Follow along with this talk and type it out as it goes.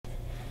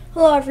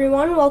Hello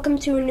everyone, welcome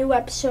to a new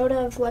episode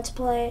of Let's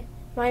Play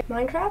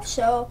Minecraft.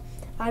 So,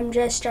 I'm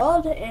just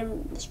Gerald,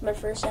 and this is my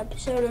first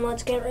episode, and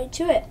let's get right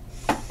to it.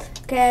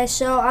 Okay,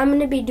 so I'm going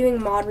to be doing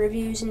mod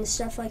reviews and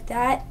stuff like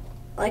that.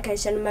 Like I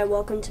said in my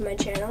welcome to my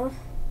channel.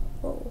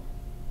 Whoa.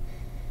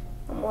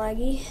 I'm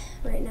laggy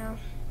right now.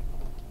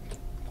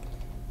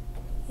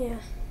 Yeah.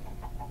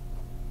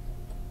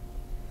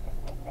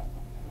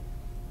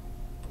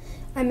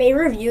 I may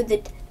review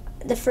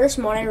the first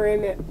mod I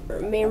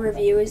may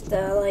review is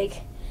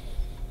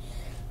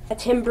a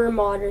timber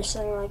mod or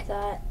something like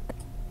that.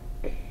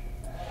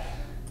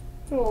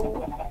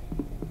 Whoa.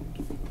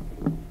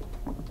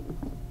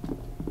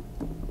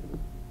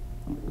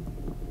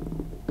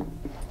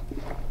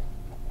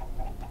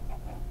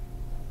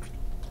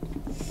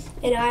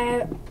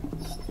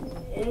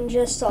 And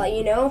just to let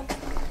you know,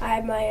 I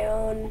have my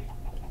own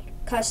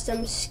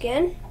custom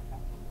skin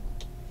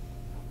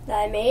that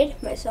I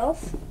made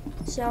myself.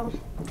 So,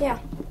 yeah.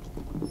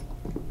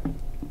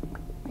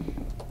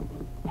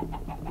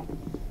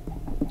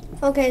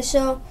 Okay,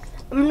 so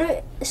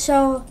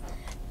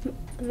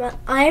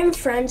I'm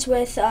friends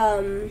with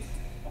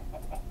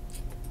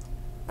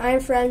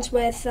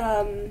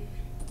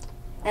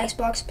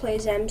Xbox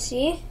Plays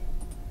MC.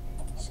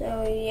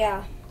 So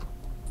yeah,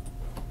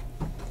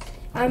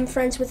 I'm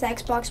friends with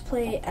Xbox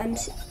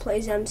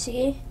Plays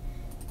MC.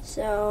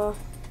 So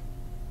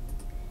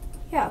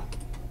yeah.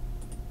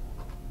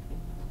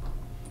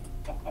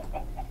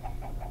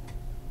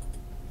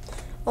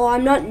 Oh,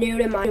 I'm not new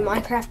to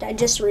Minecraft. I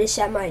just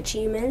reset my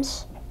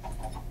achievements.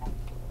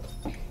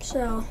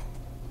 So,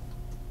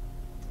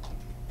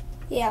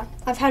 yeah,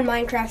 I've had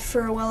Minecraft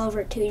for well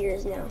over 2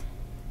 years now.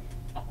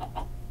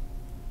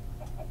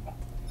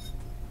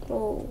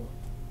 Oh.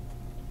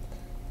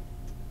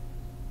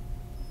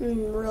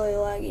 Really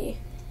laggy.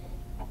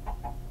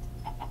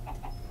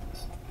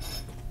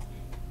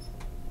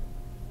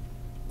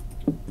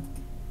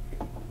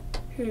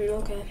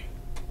 Okay.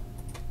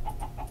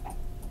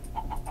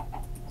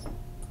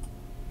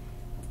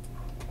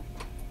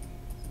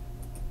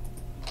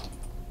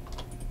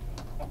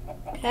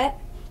 Okay.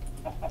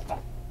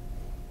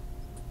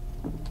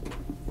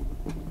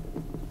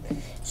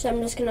 So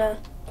I'm just gonna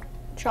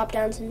chop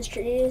down some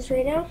trees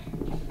right now.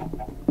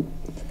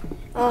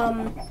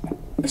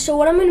 So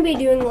what I'm gonna be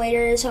doing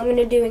later is I'm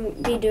gonna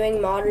be doing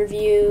mod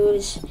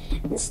reviews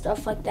and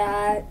stuff like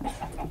that.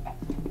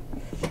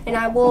 And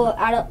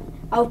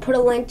I'll put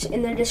a link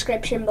in the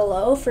description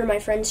below for my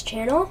friend's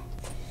channel.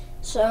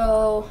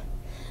 So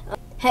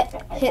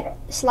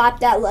slap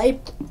that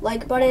like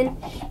button,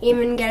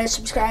 even get a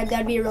subscribe.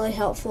 That'd be really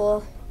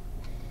helpful.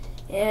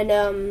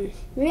 And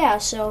yeah,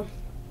 so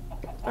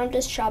I'm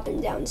just chopping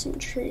down some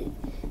trees.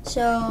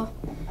 So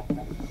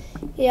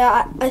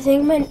yeah, I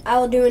think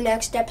I'll do a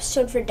next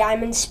episode for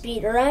Diamond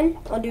Speedrun.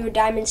 I'll do a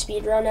Diamond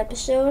Speedrun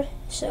episode.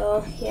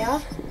 So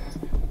yeah.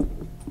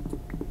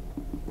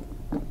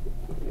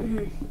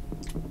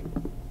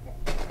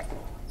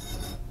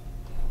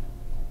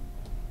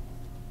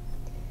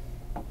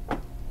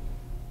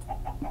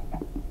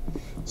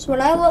 So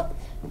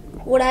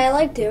what I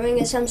like doing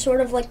is I'm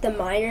sort of like the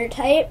miner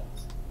type.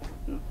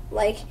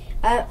 Like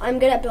I'm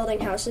good at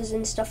building houses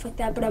and stuff like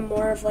that, but I'm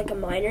more of like a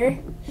miner.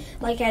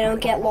 Like I don't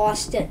get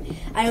lost in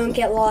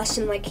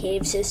like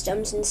cave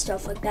systems and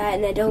stuff like that,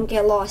 and I don't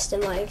get lost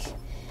in stuff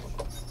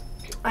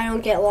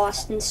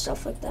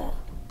like that.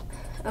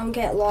 I don't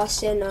get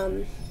lost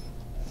in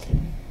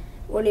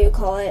what do you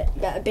call it?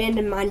 The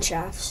abandoned mine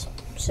shafts.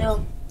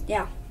 So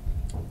yeah,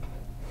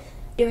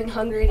 doing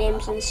Hunger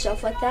Games and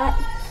stuff like that.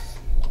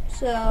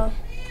 So,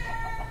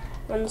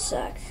 one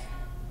sec.